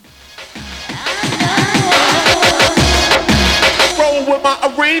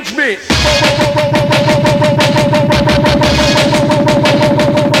my arrangement.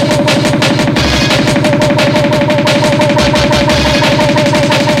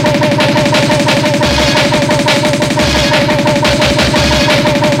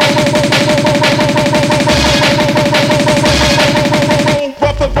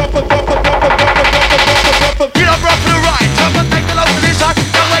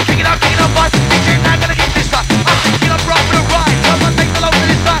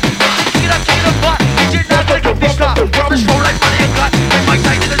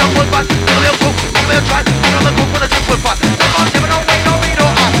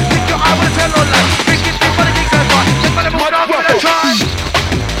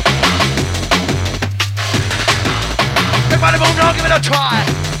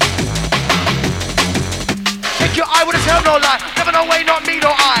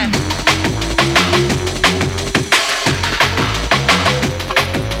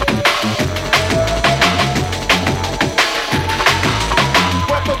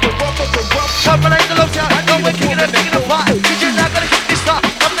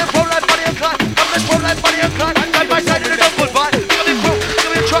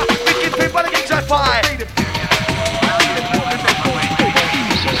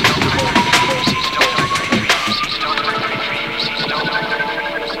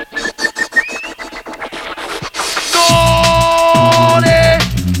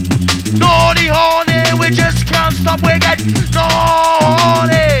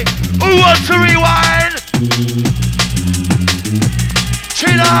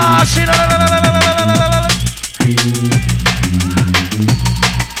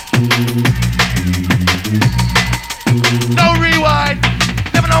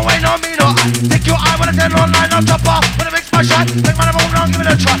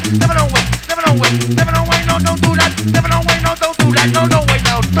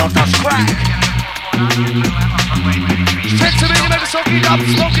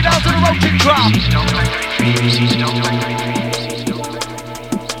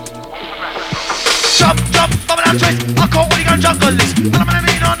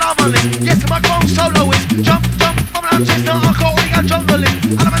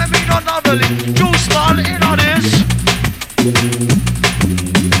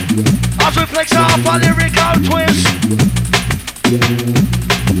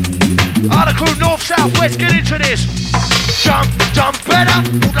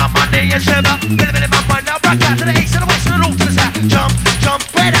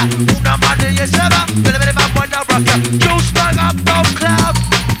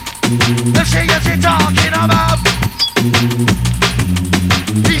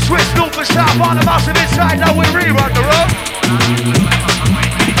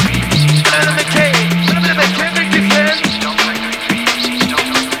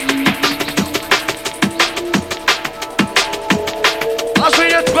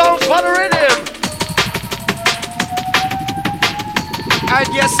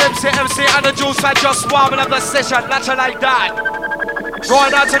 Session, natural like that.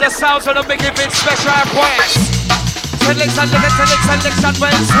 Going out to the sounds of the Micky Bit special request. Selection, selection,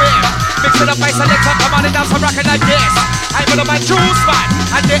 well swim. Mixing up my selection, come on and down some rockin' like this. I'm gonna my Juiceman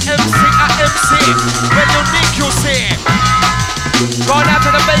and the MC and MC. When you think you see. Going out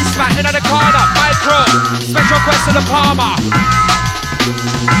to the basement, in the corner, micro. Special request to the Palmer.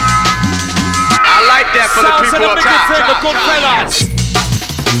 I like that for sounds the people of the Micky Bit, the good fellas.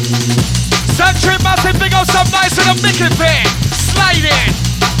 Century massive, big up some nice in the Micky Bit. Sliding.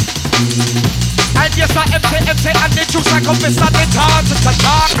 And yes, I MC and the juice like up beside the time to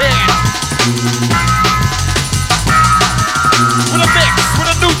talking. With a mix, with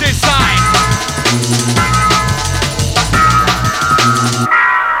a new design.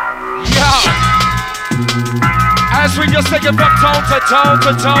 Yo. As we just take it from tone to tone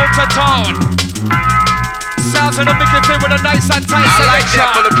to tone to tone. Sounds of the Micky Bit with a nice and tight selection. I like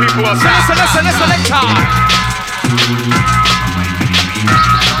that for the people up top. Listen.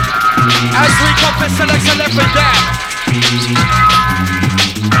 As we come to selection every day.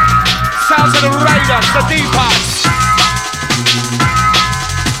 Sounds of the Raiders, the Deepers.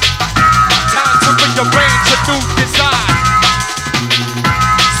 Time to bring the range of new design.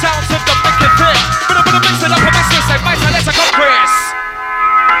 Sounds of the Micky Bit. But mix it up and mix it, say, let's go, Chris.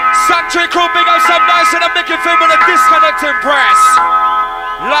 Sanctuary crew, big up some nice in the Micky Bit with a disconnecting press.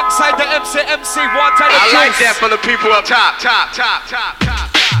 Alongside the MC, one time I like that for the people up top.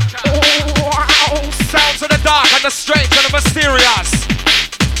 Sounds of the dark and the strange and the mysterious.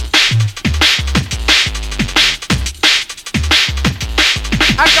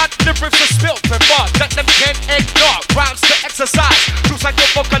 I got The riffs are spilt and marked, let them can't ignore. Rounds to exercise, choose like a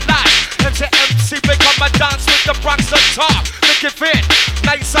vocalize. MC MC become a dance with the Bronx the top. Make it fit,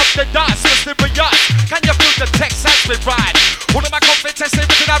 nice up the dance, mysterious. Can you feel the text as we ride? All of my confidence is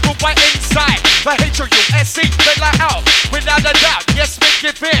within our room right inside. The H-O-U-S-E, they light out, without a doubt. Yes,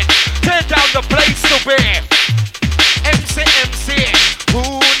 make it fit, tear down the place to win. MC MC,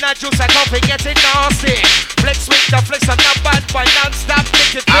 ooh, not juice and coffee getting nasty. Flex with the flex and the bad boy non-stop.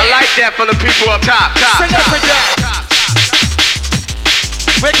 Make it fit. I like that for the people up top, top, Select top. it down.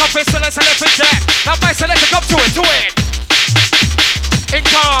 Wake up and select it down. Now my selector come to it. In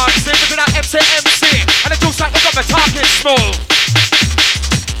cards, sing within our MC MC. And the juice like we got the talking smooth.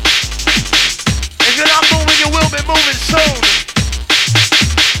 If you're not moving, you will be moving soon.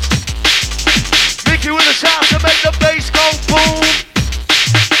 Micky with the sound to make the bass go boom.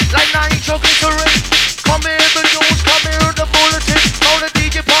 Like nitroglycerin. Come here the news, come here the bulletin. Know the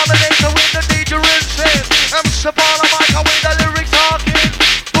DJ Parminator with the DJ rinsing. I'm Sabana Mike with the lyrics talking.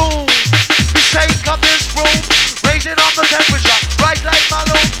 Boom. We shake up this room. Raising up the temperature. Right like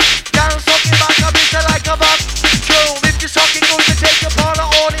Malone. Down sucking back a bit like a vacuum. If you're sucking, going to take your partner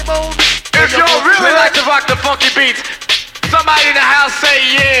on the moon. If you really like to rock the funky beats, somebody in the house say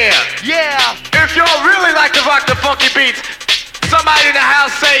yeah. Yeah. If you really like to rock the funky beats, somebody in the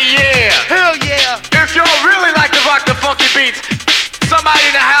house say yeah. Hell yeah. If you really like to rock the funky beats, somebody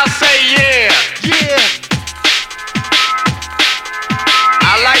in the house say yeah. Yeah.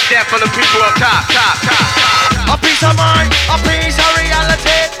 I like that for the people up top, top, top, top. A piece of mind, a piece of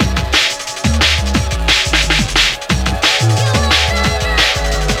reality.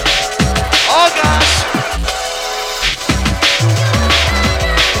 Oh gosh.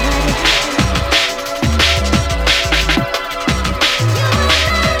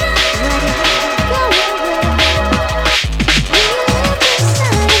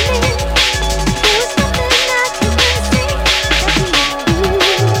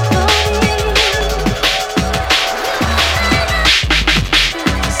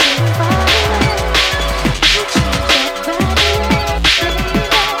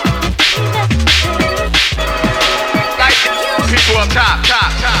 Top,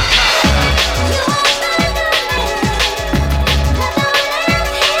 top, top, top.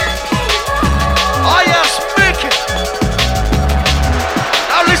 Oh yes, Micky.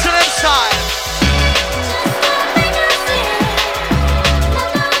 Now listen inside.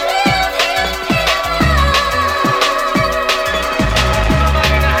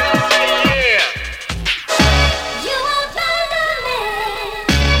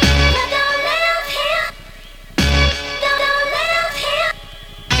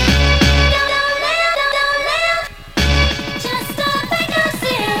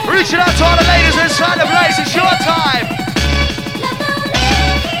 Reaching out to all the ladies inside the place, it's your time.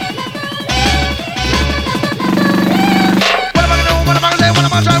 What am I gonna do? What am I gonna say? What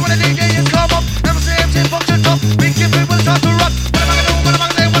am I trying when the DJ is come up? MC MC function top, Micky people start to rock. What am I gonna do? What am I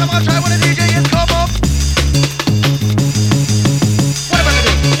gonna say? What am I trying when the DJ is come up? What am I gonna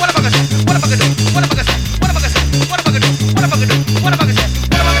do? What am I gonna say? What am I gonna do? What am I gonna say? What am I gonna say? What am I gonna do? What am I gonna do? What am I gonna say?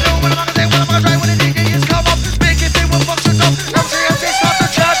 What am I gonna do? What am I gonna say? What am I trying when the DJ is come up? Micky people function top, MC MC start to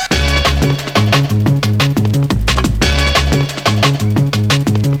chat.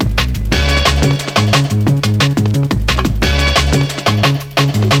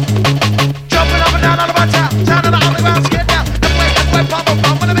 Jumping up and down all about town, turning all around, get down. Halfway,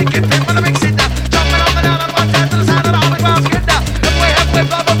 pump, when I make it fit, when I make it down. Jumping up and down all about town, to the side of all around, get down. Halfway,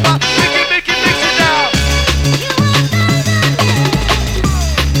 pump, Micky, mix it down.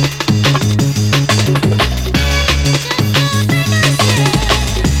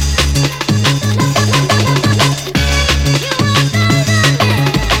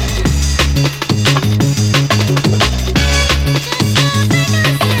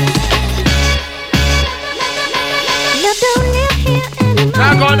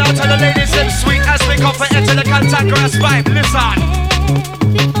 Now going out to the ladies in sweet as we come for enter the contact grass vibe. Listen.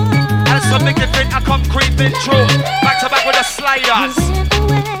 As the Micky fit, I come creeping through. Back to back with the sliders.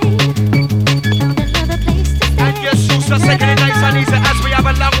 And your shoes are taking it nice and easy as we have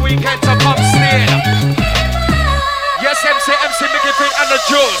a long weekend to come still. Yes, MC Micky fit and the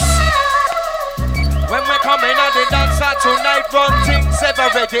juice. When we're coming on the dancer tonight, run things ever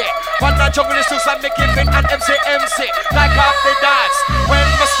ready. One the jungle is Juice and Micky fit and MC like off the dance. When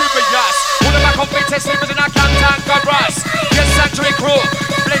mysterious, who the back of me testing within a can't us. Yes, Sanctuary crew,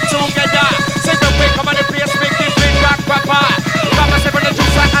 blend together. Say the way come on the place, Micky fit rock papa. Papa say when the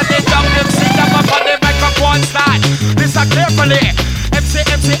Juice and the dumb MC them up on the microphone stand. Listen carefully. MC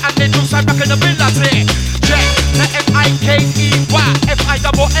and the Juice are back in the ability. Check the M-I-K-E-Y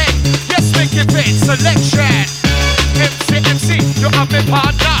F-I-double-N selection. MC, MC, you have me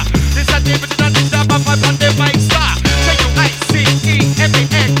partner. This a David and this a Papa and the mic star.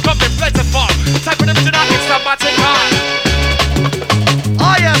 Juiceman, coming plentiful. Type of them to that, it's grammatical.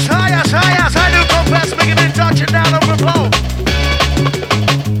 Oh yes, oh yes, oh yes, I do confess, making it touching down over the flow.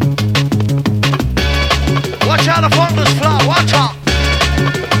 Watch out the fungus flow, watch out.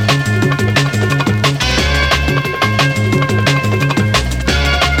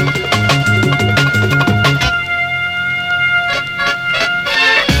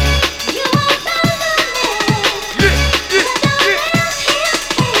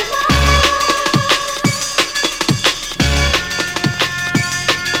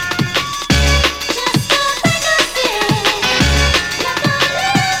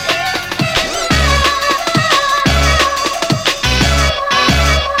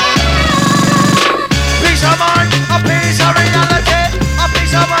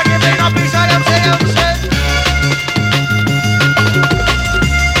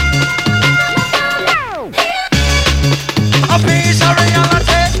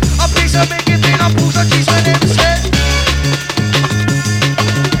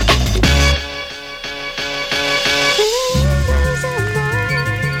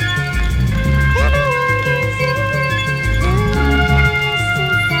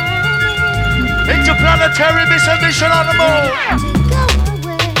 Interplanetary mission on the moon.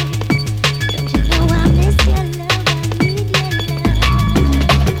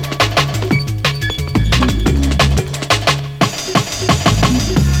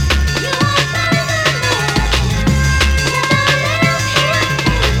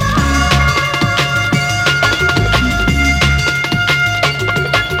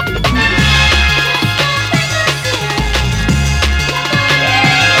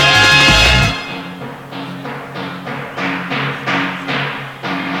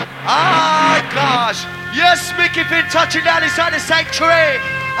 Yes, Micky been touching down inside the sanctuary.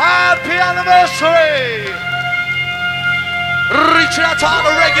 Happy anniversary! Reaching out to all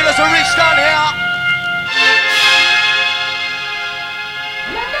the regulars who reached down here.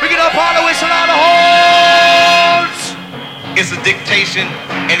 Picking up all the whistle on the horns. It's a dictation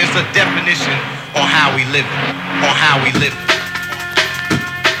and it's a definition on how we live it. On how we live it.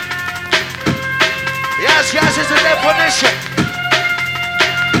 Yes, yes, it's a definition.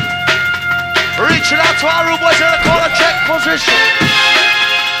 Reaching out to our room boys in the corner, check position.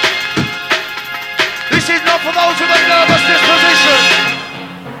 This is not for those with a nervous disposition.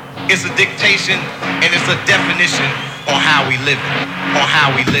 It's a dictation and it's a definition on how we live it. On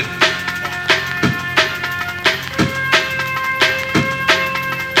how we live it.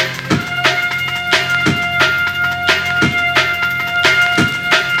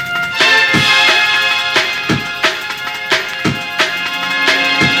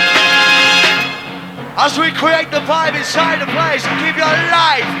 As we create the vibe inside the place and keep you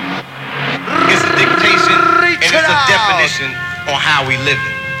alive. It's a dictation and it's a out. definition on how we live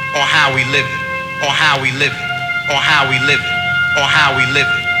it. On how we live it. On how we live it. On how we live it. On how we live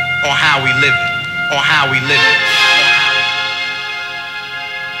it. On how we live it. On how we live it.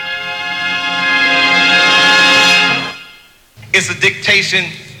 It's a dictation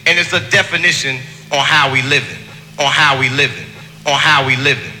and it's a definition on how we live it. On how we live it. On how we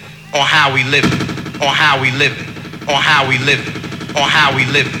live it. On how we live it. On how we live it, on how we live it, on how we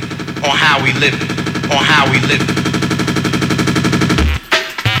live it, on how we live it, on how we live it.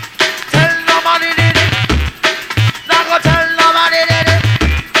 Tell nobody did it. Not gonna tell nobody did it.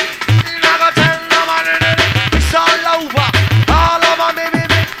 Not gonna tell nobody did it. It's all over me,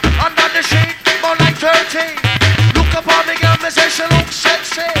 baby. Under the sheet, more like 13. Look upon me, girl, me say she looks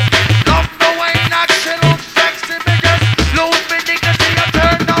sexy. Love the way that she looks sexy. Me just lose me dignity and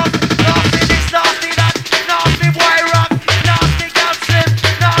turn off. Nasty this, nasty that. Nasty boy rock. Nasty girl slim.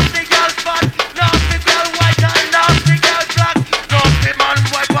 Nasty girl fat. Nasty girl white and nasty.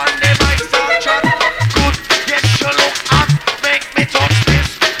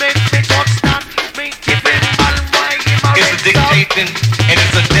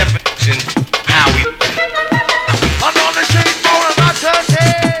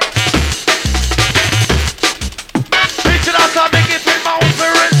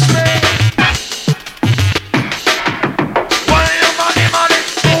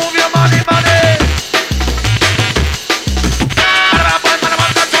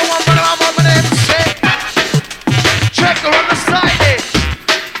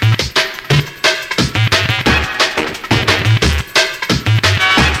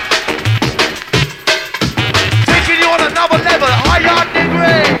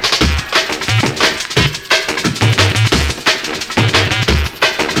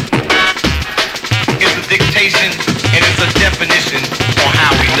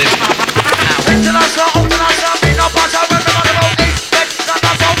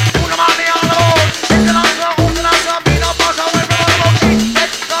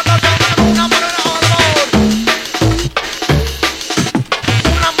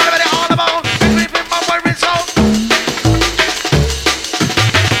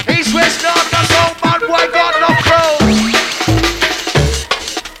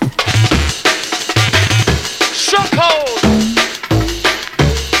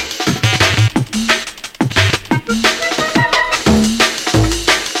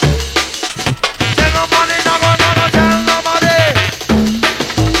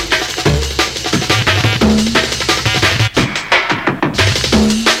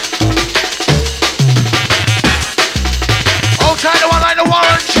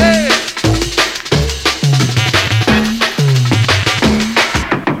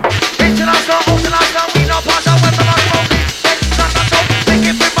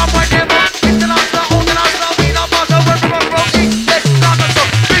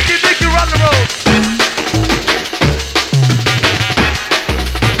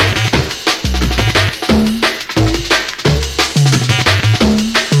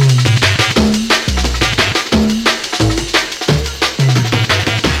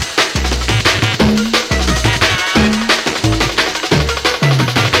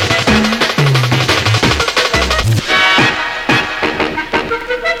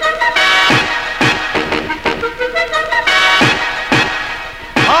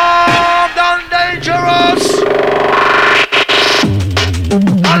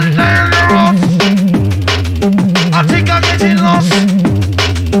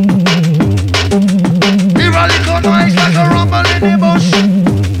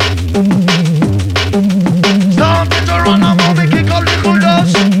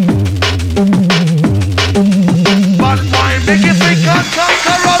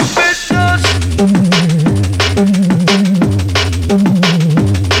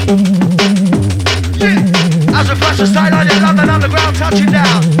 touching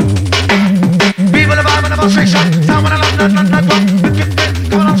down. People the vibe and the demonstration. Sound when I love, Micky Fit.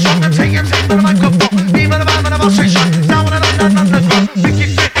 Coming on strong and taking the microphone. People the vibe and the demonstration. Sound when I love,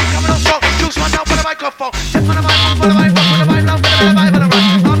 Micky Fit. Coming on strong. Juiceman down for the microphone. Step for the vibe, for the vibe, for the vibe, now for the vibe, for the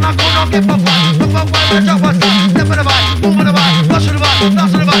vibe. I'm not gonna get for fun. But for vibe, when I jump, step for the vibe, move for the vibe, rush for the vibe, dance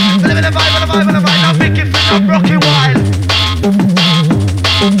for the vibe. Live in the vibe, for the vibe, for the vibe. Now Micky Fit, I'm rocking wild.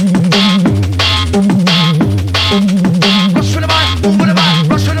 Rush for the vibe, move for the vibe,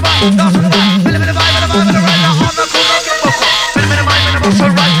 rush for the vibe, dance for the vibe. Live in the vibe, for the vibe, for the vibe. Now I'm not gonna get for fun. Live in the vibe, for the vibe, so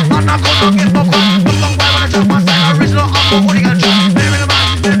right. I'm not gonna get for fun. But for vibe, when I jump, my style original. I'm not only gonna jump. Live in the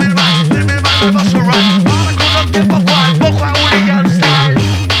vibe, live in the vibe, live in the vibe, for the vibe, so right. I'm not gonna get for fun. But for only gonna style.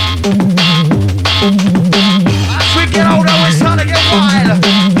 As we get older, we start to get wild.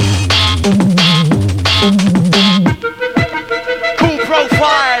 Cool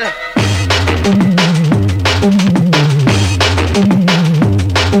profile.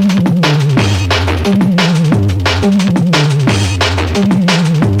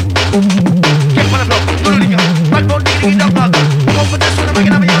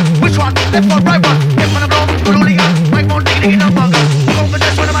 Which one? Left one, right one. Left one, blow. Good hooligan. Microphone, diggy, no bugger. Go for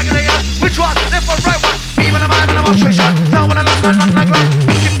this one, I'm gonna yell. Which one? Left one, right one. Even a man in a demonstration. Now when I love, like love.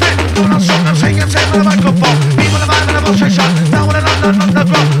 Keep fit, going on strong. I'm shaking, say for the microphone. Even a man in a demonstration. Now when I love, like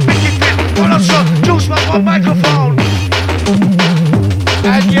love. Keep fit, going on strong. Juiceman on microphone.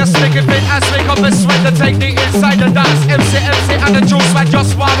 And yes, Micky Fit as we come and sweat to take the inside the dance. MC and the Juiceman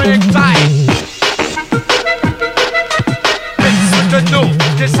just warming time. The new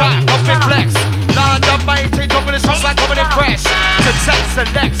design of the flex. Now the mighty double is just like coming in fresh.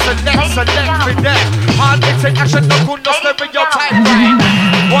 Select with them. Hard hitting action, no good, no slip in your timeline.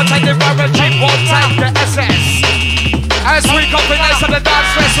 One time the barrel cheap, one time the SS. As we come to nice on the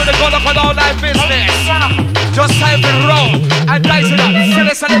dance fest with the goal up on all live business. Just time to roll and dice it up. Still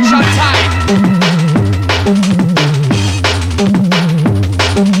a selection time.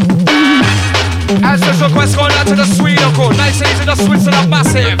 As this request going out to the Sweden code, nice and easy, the Switzerland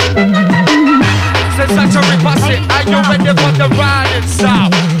massive. Since I to repass it, are you ready for the riding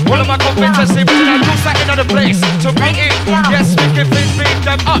style? All of my competency, but I do second on the place to bring it. Yes, we can beat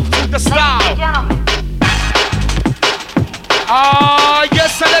them up to the style.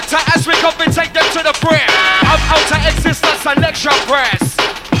 Yes, selector, as we come and take them to the brim. I'm out to existence selection press.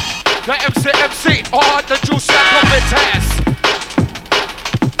 The MC or the Juiceman competence.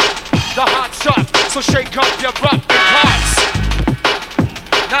 The hot shot, so shake up your butt and parts.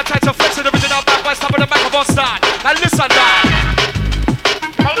 Now time to flex the original back by stop of the microphone stand. Now listen now.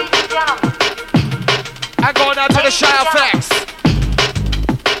 Ladies and gentlemen. And go down to the shy effects.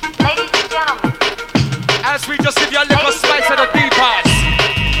 Ladies and gentlemen. As we just give you a little spice of the deep parts.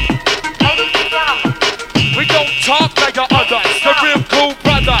 Ladies and gentlemen. We don't talk like the others. The real cool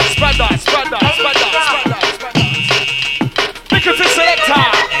brothers. Micky Fit selector.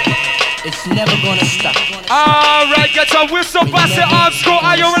 It's never gonna stop. Alright, get your whistle, pass it on school.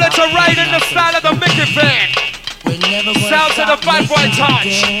 Are you ready to ride in the style of the Micky Fit? Sounds of the bad boy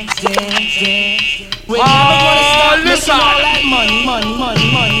touch. Listen.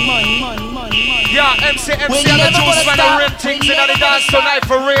 Yeah, MC and the Juiceman are rim things in the dance tonight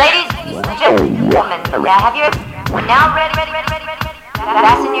for real. Ladies and gentlemen, have you now ready?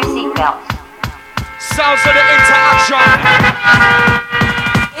 Fasten your seatbelts. Sounds of the interaction.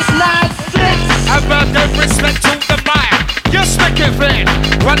 It's not six. About the respect to the mic. Yes, Micky Fit,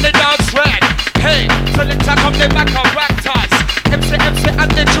 run the dance red. Hey, till the top of the back of raptors. MC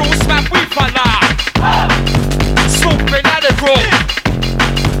and the Juiceman, we follow. Swooping at the group.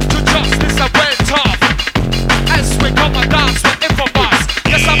 To justice and well tough. As we come and dance with infamous.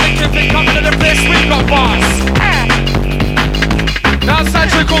 Yes, I'm Micky Fit coming to the place we got boss. Now it's time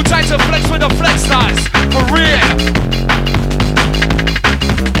to go try to flex with the flex stars. For real.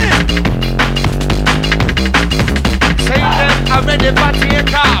 I'm ready for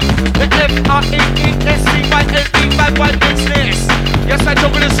take off. The F-R-E-E-S-C-Y-L-E-Y business. Yes, I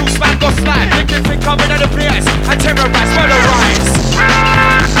juggle the Juiceman go slide. Micky Fit coming out the place and terrorize for the rise.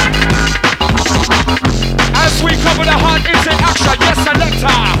 As we cover the hard interaction, yes,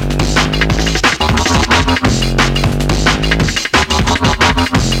 selector.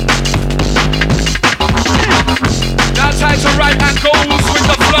 Now time to ride and goes with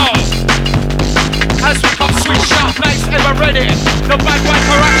the flow. As we come sweet, sharp, nice, ever ready. The bad boy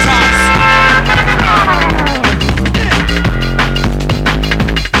characters.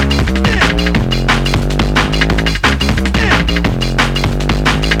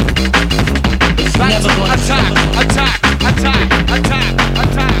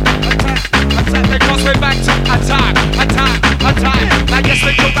 Because we're back to attack. Yes,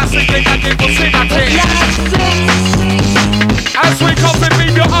 we come back singing and they will sing at it. As we come to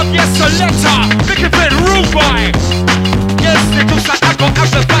beat you up, yes, selector. Make it fit, rude boy. Yes, they do like I got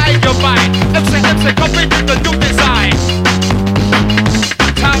amplify in your mind. MC, come in with the new design.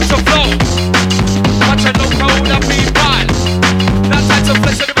 Time to flow. Watch a no code and be fun. That time to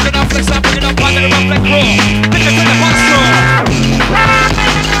flex, and we're gonna flex, I'm bringing up on the reflect roll. Make it to the box roll.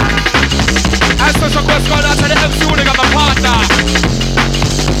 As special quest going out to the MC, we got my partner.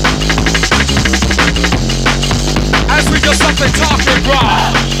 As we just up and talking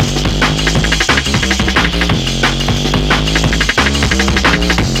raw.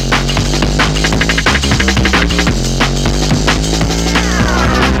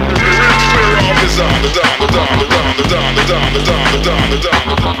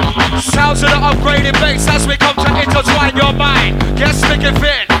 Sounds of the upgraded bass as we come to intertwine your mind. Yes, make it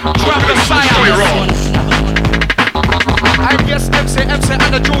fit. Drop the fire. And yes, MC and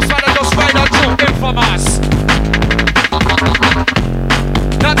the Juiceman are just right on true infamous.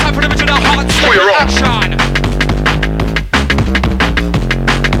 Now time for the original hot square action.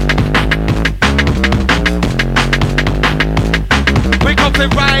 We come to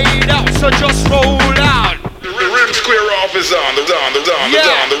ride out, so just roll out. Square off is on the down. Get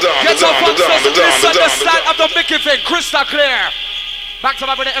up on misunderstand of the Micky thing, crystal clear. Back to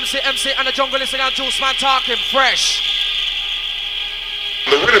back with the MC and the jungle listening and Juiceman talking fresh.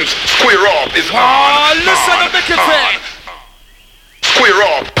 The rhythm square off is on. Listen to Micky thing. Square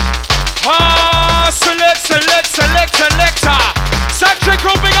off. Selector. Sanctuary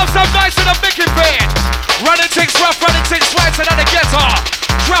grouping up some nice in the Micky thing. Running things rough, running things right, and then the ghetto.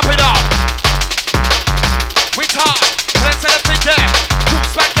 Drop it up. We talk, let's let it there.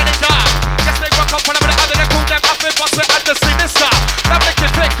 Juiceman get it down. Yes, they rock up whenever the other they cool them up in bust it at the sinister. That make it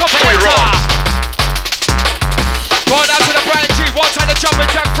think of it. Going out to the Brian G, one time the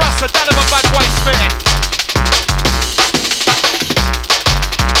jumping jack thrust, and down of a bad boy spin.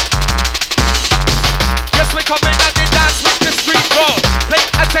 Yes, we come in and they dance with the street roll. Pay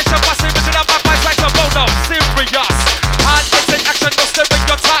attention, passing into the bad boys like a bono. Serious. And it's in action, no steering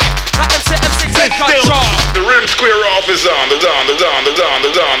your time. Now MC take control. The rim square off is on. The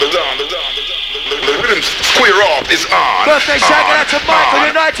rhythm square off is on. Birthday shout out to Mike on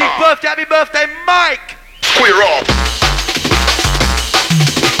your 19th birthday. Happy birthday, Mike! Square off.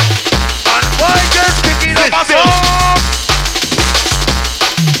 And Mike is kicking up a song.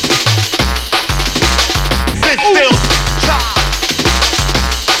 Sit still.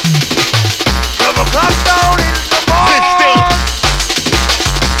 From a clock down in the morning. Sit still.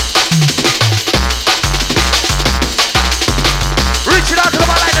 Reaching out to the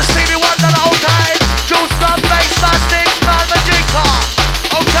man like the Stevie Wonder the whole time. Juiceman, bassman, sticksman, magic car.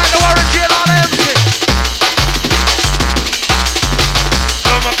 Whole time the Warren G on empty.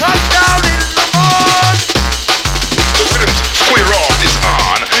 From a clock down in the morning. The rhythm square off is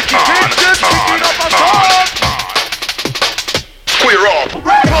on. Kicking up a song. Square off.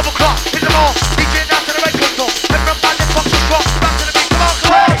 12 o'clock in the morning. DJ down to the red control. Everybody fucks the rock. Back to the beat. Come on,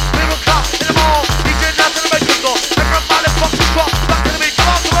 come on. 12 o'clock in the morning. DJ down to the red control. Everybody fucks the rock. Back to the beat.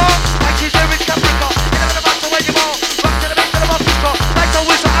 Come on, come on. Like she's there in Caprica. You never know about where you are. Back to the beat to the box control. Like a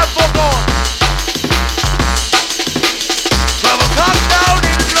whistle and foregone. 12 o'clock down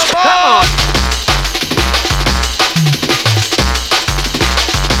in the morning.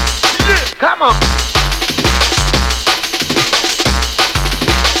 Come on.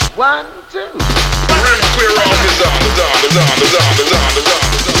 1, 2. The rim square off is on.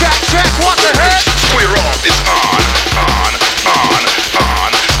 Check, what the heck? Square off is on.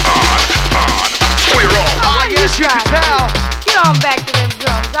 Square off. Ah, yes, you can tell. Get on back to them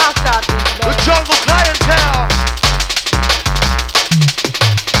drums. I'll start this The band. jungle clientele.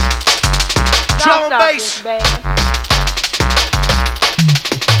 Drum and I'll start bass. this band.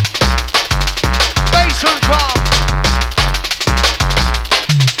 Bass and drum.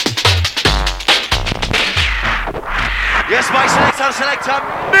 Yes, my selector,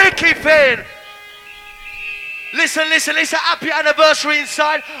 Micky Finn. Listen, happy anniversary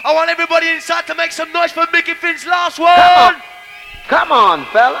inside. I want everybody inside to make some noise for Micky Finn's last one. Come on,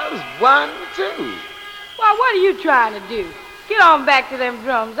 fellas. 1, 2. Well, what are you trying to do? Get on back to them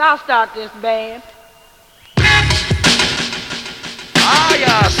drums. I'll start this band. Ah,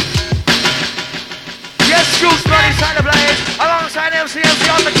 yes. Yes, Juiceman inside the blaze, alongside MC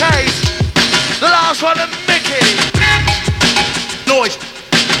on the case. The last one, and Micky. Noise.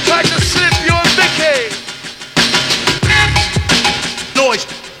 Tried to slip you and Micky. Noise.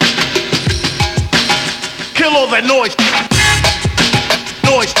 Kill all that noise.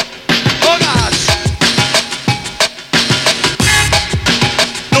 Noise. Oh gosh.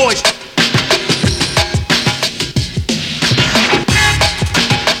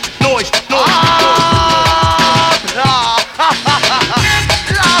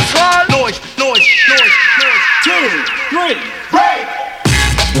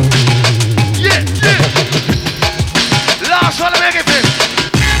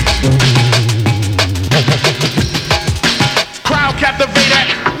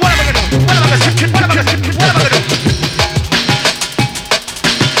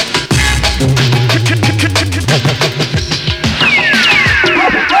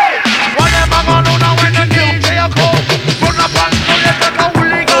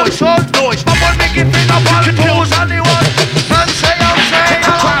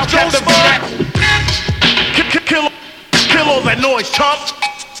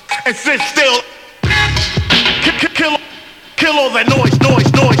 sit still. Kill all that noise.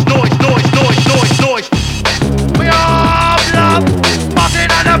 We all love,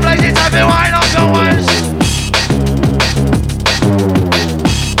 busting at the places I've been wine on the ways.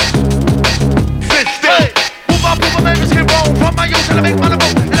 Sit still. Move up, make us get roll. From my youth to the big man of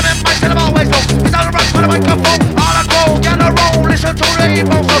boom. Element mic till I'm always low. It's all around for the microphone. All I go, get a roll. Listen to the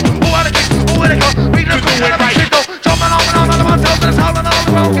emotion. Who are the kicks? Who are the go? Read the cool and the signal. Jumping on and on and on. Tell the sound and all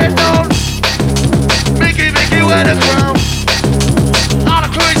the road gets down. Micky, where the crown? All the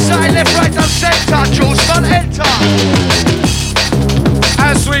crew inside, left, right and center. Juiceman, enter.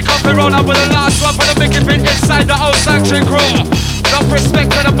 As we come to roll up with the last one for the Micky Fit inside the old sanctuary crew. Enough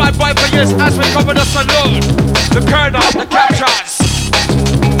respect to the bad boy for years as we cover the saloon. The colonel, the captures.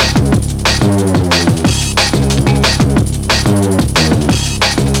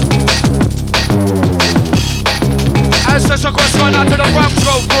 As the request run out to the Bronx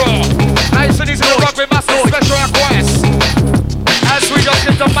Road crew. Nice and easy to rock with massive special requests. As we just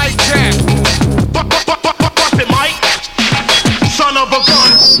give the mic check. Bust it, Mike. Son of a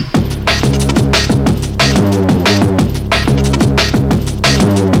gun.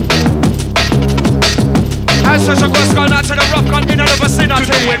 As the request gone out to the rock on in the vicinity.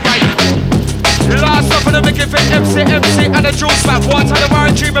 Do it right. Last up for the Micky Fit MC and the Juiceman. One to the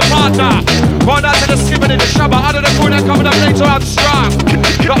Warren Dreaming partner. One out to the Skimming in the Shabba. Out of the crew that coming up later on strong.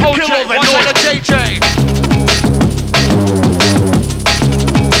 The OJ, one to the JJ.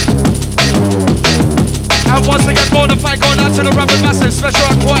 And once again, bonafide going out to the Rapid Massive special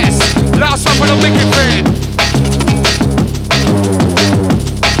request. Last one for the Micky Fit.